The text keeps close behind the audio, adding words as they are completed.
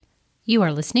You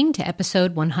are listening to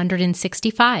episode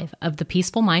 165 of the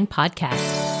Peaceful Mind Podcast.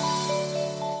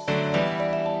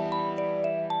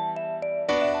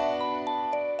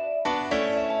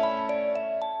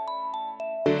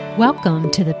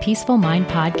 Welcome to the Peaceful Mind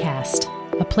Podcast,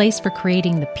 a place for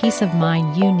creating the peace of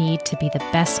mind you need to be the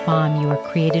best mom you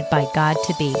are created by God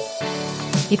to be.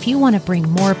 If you want to bring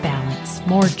more balance,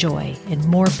 more joy, and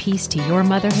more peace to your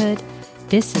motherhood,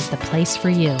 this is the place for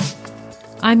you.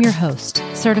 I'm your host,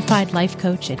 certified life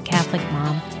coach and Catholic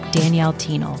mom, Danielle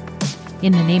Thienel.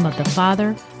 In the name of the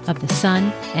Father, of the Son,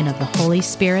 and of the Holy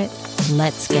Spirit,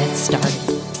 let's get started.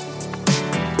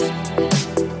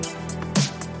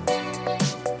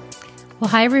 Well,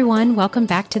 hi everyone. Welcome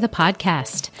back to the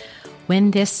podcast.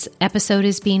 When this episode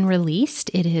is being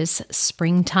released, it is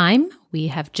springtime. We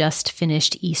have just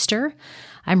finished Easter.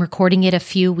 I'm recording it a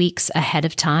few weeks ahead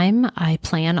of time. I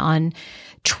plan on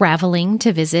traveling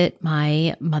to visit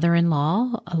my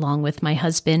mother-in-law along with my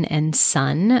husband and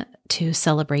son to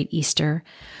celebrate Easter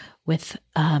with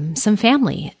some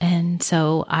family. And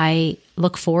so I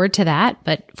look forward to that.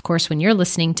 But of course, when you're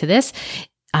listening to this,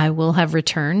 I will have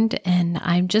returned, and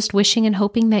I'm just wishing and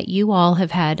hoping that you all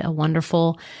have had a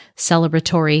wonderful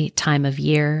celebratory time of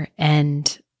year.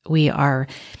 And we are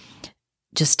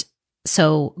just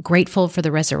so grateful for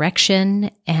the resurrection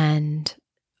and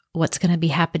what's going to be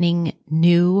happening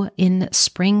new in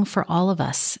spring for all of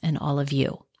us and all of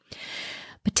you.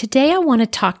 But today I want to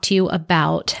talk to you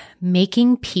about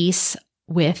making peace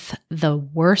with the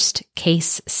worst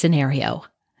case scenario.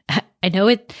 I know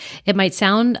it might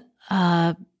sound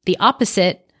the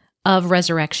opposite of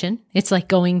resurrection. It's like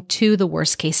going to the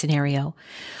worst case scenario,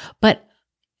 but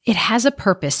it has a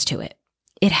purpose to it.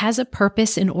 It has a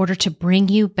purpose in order to bring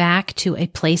you back to a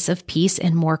place of peace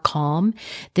and more calm.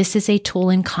 This is a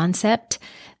tool and concept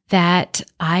that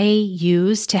I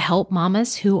use to help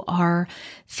mamas who are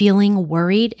feeling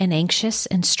worried and anxious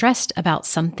and stressed about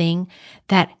something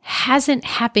that hasn't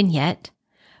happened yet,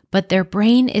 but their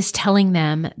brain is telling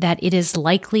them that it is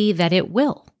likely that it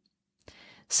will.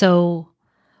 So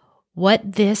what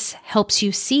this helps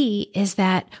you see is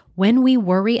that when we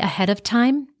worry ahead of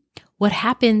time, what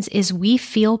happens is we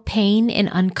feel pain and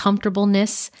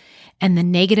uncomfortableness and the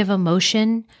negative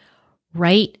emotion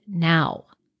right now.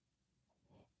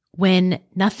 When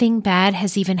nothing bad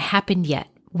has even happened yet,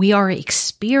 we are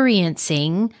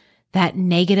experiencing that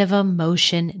negative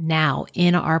emotion now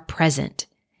in our present,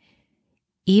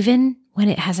 even when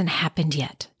it hasn't happened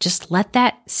yet. Just let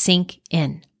that sink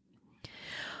in.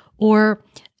 Or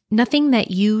nothing that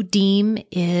you deem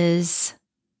is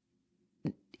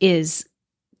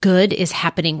good is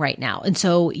happening right now. And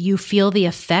so you feel the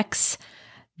effects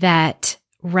that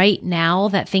right now,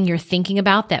 that thing you're thinking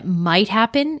about that might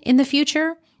happen in the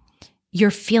future, you're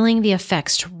feeling the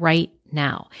effects right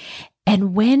now.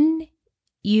 And when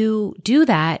you do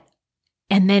that,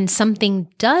 and then something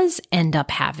does end up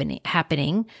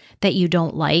happening that you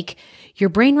don't like, your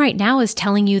brain right now is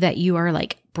telling you that you are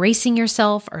like bracing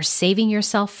yourself or saving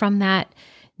yourself from that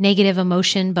negative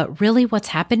emotion, but really what's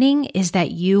happening is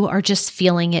that you are just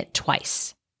feeling it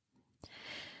twice.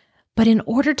 But in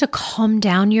order to calm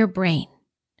down your brain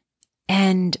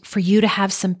and for you to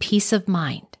have some peace of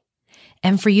mind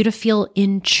and for you to feel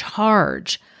in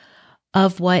charge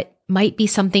of what might be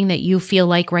something that you feel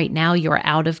like right now you're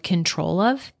out of control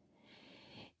of,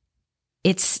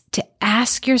 it's to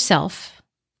ask yourself,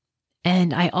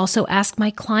 and I also ask my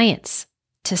clients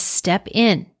to step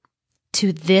in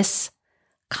to this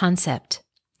concept.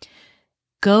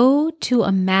 Go to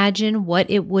imagine what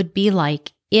it would be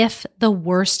like if the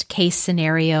worst case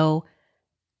scenario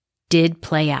did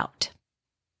play out,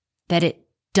 that it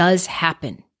does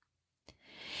happen.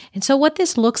 And so what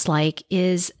this looks like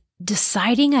is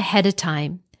deciding ahead of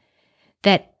time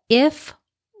that if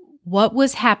what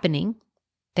was happening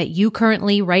that you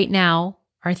currently right now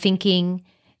are thinking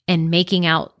and making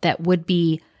out that would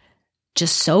be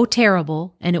just so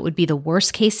terrible, and it would be the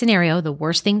worst case scenario, the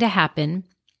worst thing to happen,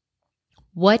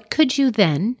 what could you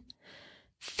then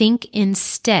think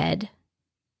instead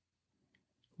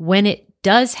when it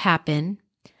does happen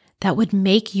that would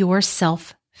make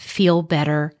yourself feel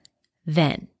better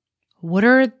then? What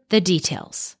are the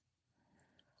details?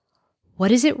 What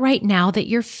is it right now that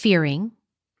you're fearing?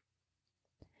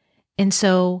 And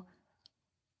so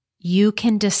you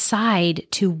can decide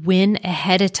to win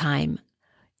ahead of time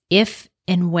if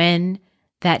and when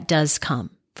that does come.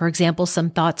 For example, some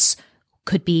thoughts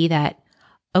could be that,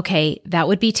 okay, that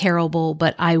would be terrible,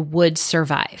 but I would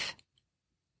survive.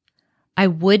 I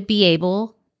would be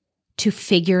able to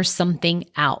figure something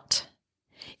out.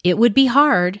 It would be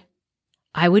hard.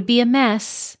 I would be a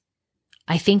mess.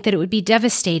 I think that it would be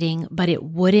devastating, but it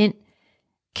wouldn't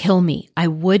kill me. I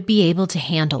would be able to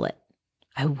handle it.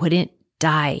 I wouldn't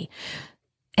die.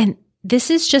 And this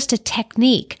is just a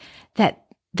technique that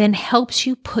then helps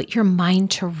you put your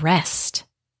mind to rest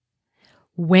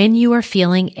when you are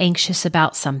feeling anxious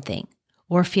about something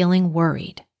or feeling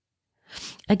worried.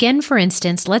 Again, for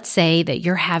instance, let's say that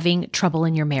you're having trouble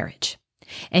in your marriage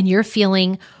and you're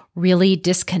feeling really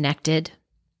disconnected.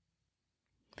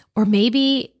 Or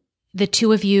maybe the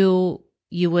two of you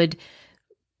would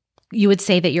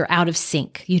say that you're out of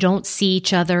sync. You don't see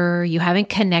each other. You haven't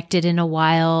connected in a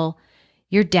while.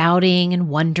 You're doubting and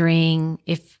wondering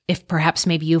if perhaps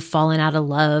maybe you've fallen out of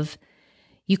love.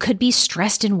 You could be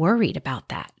stressed and worried about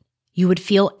that. You would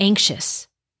feel anxious.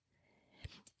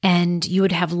 And you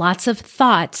would have lots of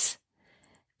thoughts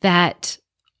that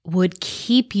would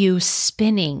keep you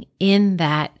spinning in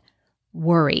that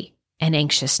worry and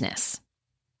anxiousness.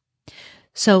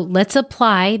 So let's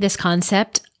apply this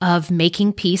concept of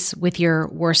making peace with your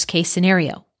worst case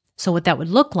scenario. So what that would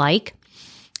look like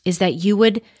is that you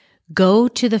would go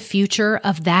to the future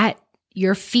of that,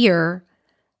 your fear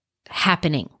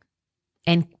happening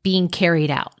and being carried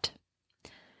out.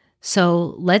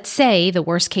 So let's say the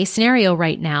worst case scenario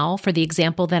right now, for the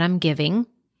example that I'm giving,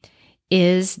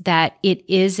 is that it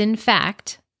is in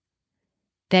fact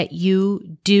that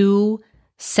you do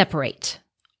separate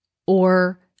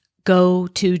or go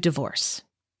to divorce.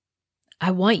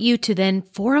 I want you to then,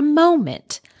 for a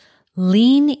moment,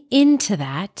 lean into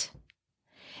that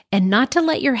and not to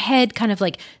let your head kind of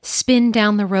like spin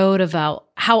down the road about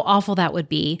how awful that would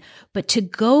be, but to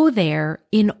go there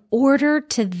in order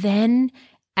to then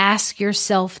ask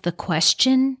yourself the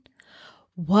question,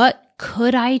 what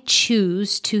could I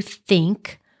choose to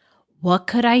think? What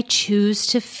could I choose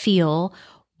to feel?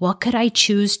 What could I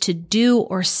choose to do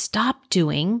or stop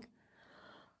doing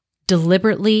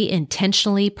deliberately,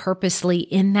 intentionally, purposely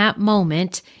in that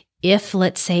moment? If,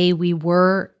 let's say,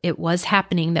 it was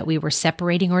happening that we were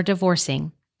separating or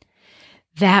divorcing,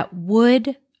 that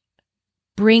would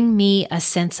bring me a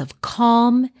sense of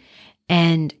calm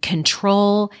and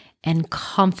control and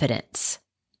confidence.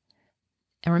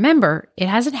 And remember, it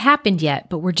hasn't happened yet,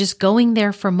 but we're just going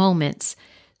there for moments,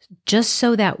 just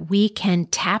so that we can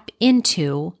tap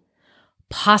into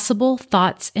possible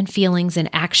thoughts and feelings and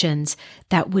actions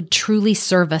that would truly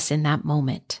serve us in that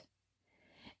moment.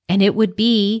 And it would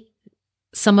be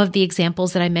some of the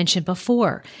examples that I mentioned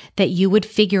before, that you would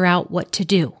figure out what to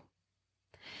do,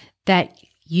 that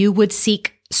you would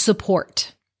seek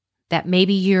support, that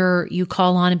maybe you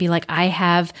call on and be like, I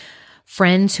have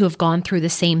friends who have gone through the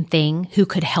same thing who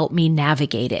could help me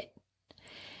navigate it.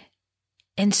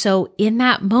 And so in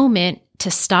that moment,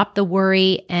 to stop the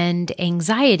worry and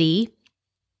anxiety,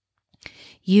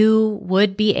 you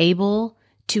would be able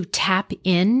to tap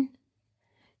in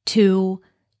to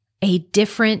a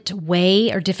different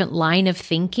way or different line of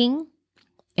thinking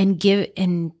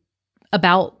and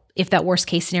about if that worst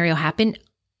case scenario happened,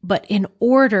 but in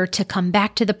order to come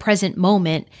back to the present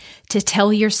moment, to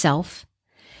tell yourself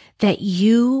that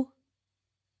you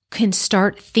can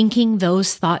start thinking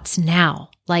those thoughts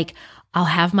now, like, I'll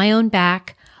have my own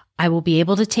back. I will be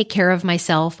able to take care of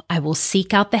myself. I will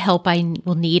seek out the help I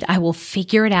will need. I will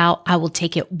figure it out. I will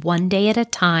take it one day at a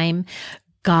time.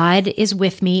 God is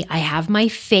with me. I have my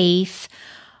faith.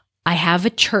 I have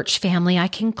a church family I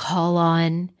can call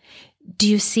on. Do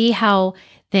you see how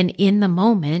then in the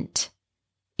moment,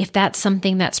 if that's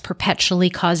something that's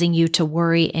perpetually causing you to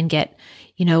worry and get,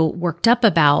 worked up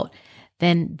about,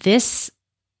 then this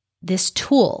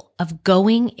tool of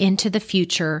going into the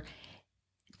future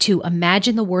to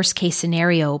imagine the worst case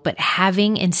scenario, but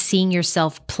having and seeing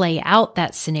yourself play out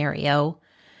that scenario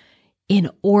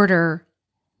in order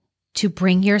to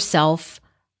bring yourself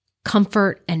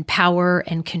comfort and power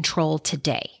and control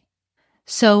today.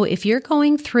 So if you're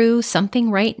going through something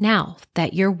right now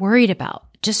that you're worried about,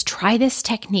 just try this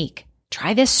technique,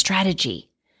 try this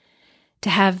strategy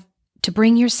to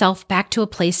bring yourself back to a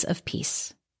place of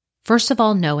peace. First of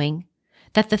all, knowing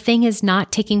that the thing is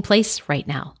not taking place right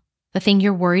now. The thing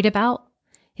you're worried about,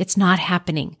 it's not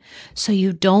happening. So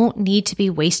you don't need to be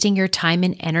wasting your time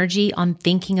and energy on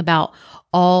thinking about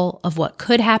all of what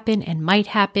could happen and might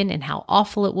happen and how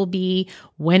awful it will be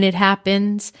when it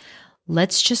happens.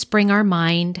 Let's just bring our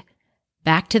mind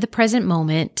back to the present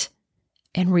moment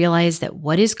and realize that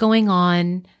what is going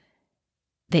on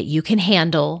that you can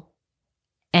handle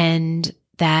and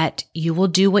that you will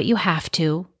do what you have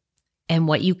to and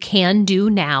what you can do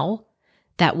now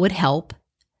that would help.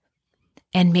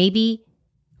 And maybe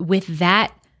with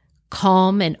that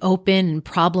calm and open and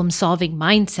problem-solving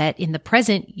mindset in the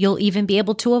present, you'll even be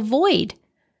able to avoid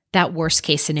that worst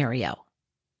case scenario.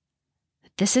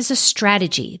 This is a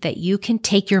strategy that you can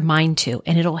take your mind to,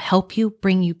 and it'll help you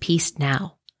bring you peace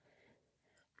now.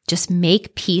 Just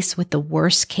make peace with the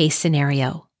worst case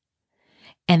scenario.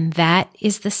 And that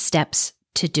is the steps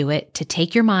to do it, to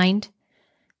take your mind,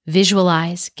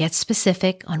 visualize, get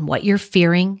specific on what you're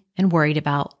fearing and worried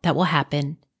about that will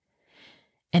happen.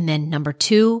 And then number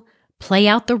 2, play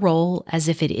out the role as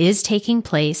if it is taking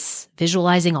place,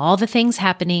 visualizing all the things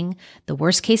happening, the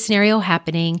worst case scenario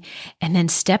happening. And then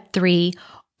step 3,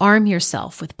 arm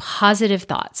yourself with positive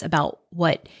thoughts about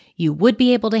what you would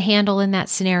be able to handle in that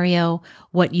scenario,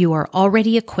 what you are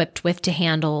already equipped with to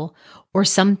handle, or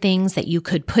some things that you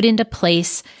could put into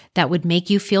place that would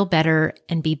make you feel better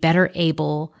and be better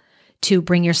able to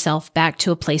bring yourself back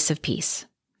to a place of peace,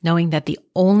 knowing that the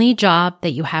only job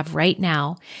that you have right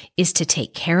now is to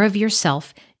take care of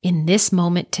yourself in this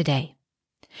moment today.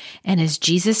 And as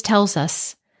Jesus tells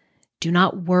us, do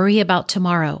not worry about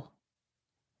tomorrow.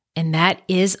 And that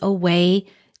is a way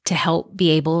to help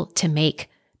be able to make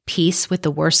peace with the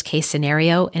worst case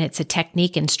scenario. And it's a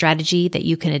technique and strategy that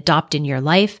you can adopt in your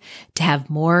life to have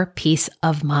more peace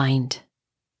of mind.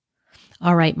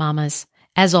 All right, mamas.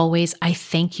 As always, I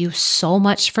thank you so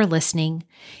much for listening.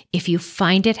 If you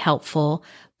find it helpful,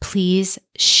 please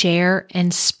share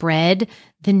and spread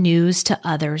the news to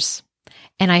others.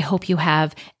 And I hope you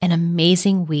have an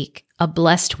amazing week, a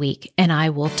blessed week, and I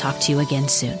will talk to you again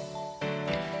soon.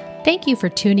 Thank you for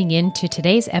tuning in to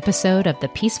today's episode of the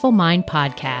Peaceful Mind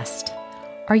Podcast.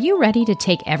 Are you ready to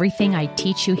take everything I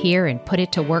teach you here and put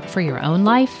it to work for your own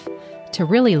life? To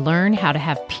really learn how to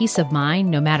have peace of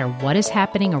mind no matter what is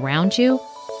happening around you?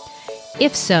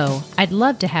 If so, I'd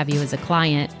love to have you as a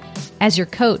client. As your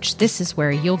coach, this is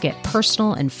where you'll get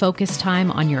personal and focused time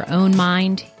on your own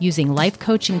mind using life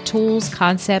coaching tools,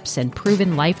 concepts, and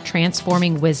proven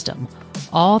life-transforming wisdom,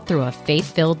 all through a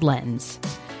faith-filled lens.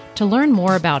 To learn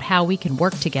more about how we can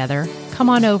work together, come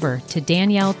on over to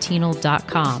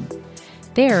DanielleTienel.com.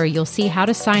 There, you'll see how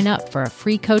to sign up for a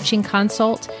free coaching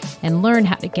consult and learn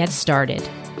how to get started.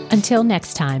 Until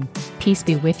next time, peace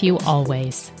be with you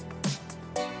always.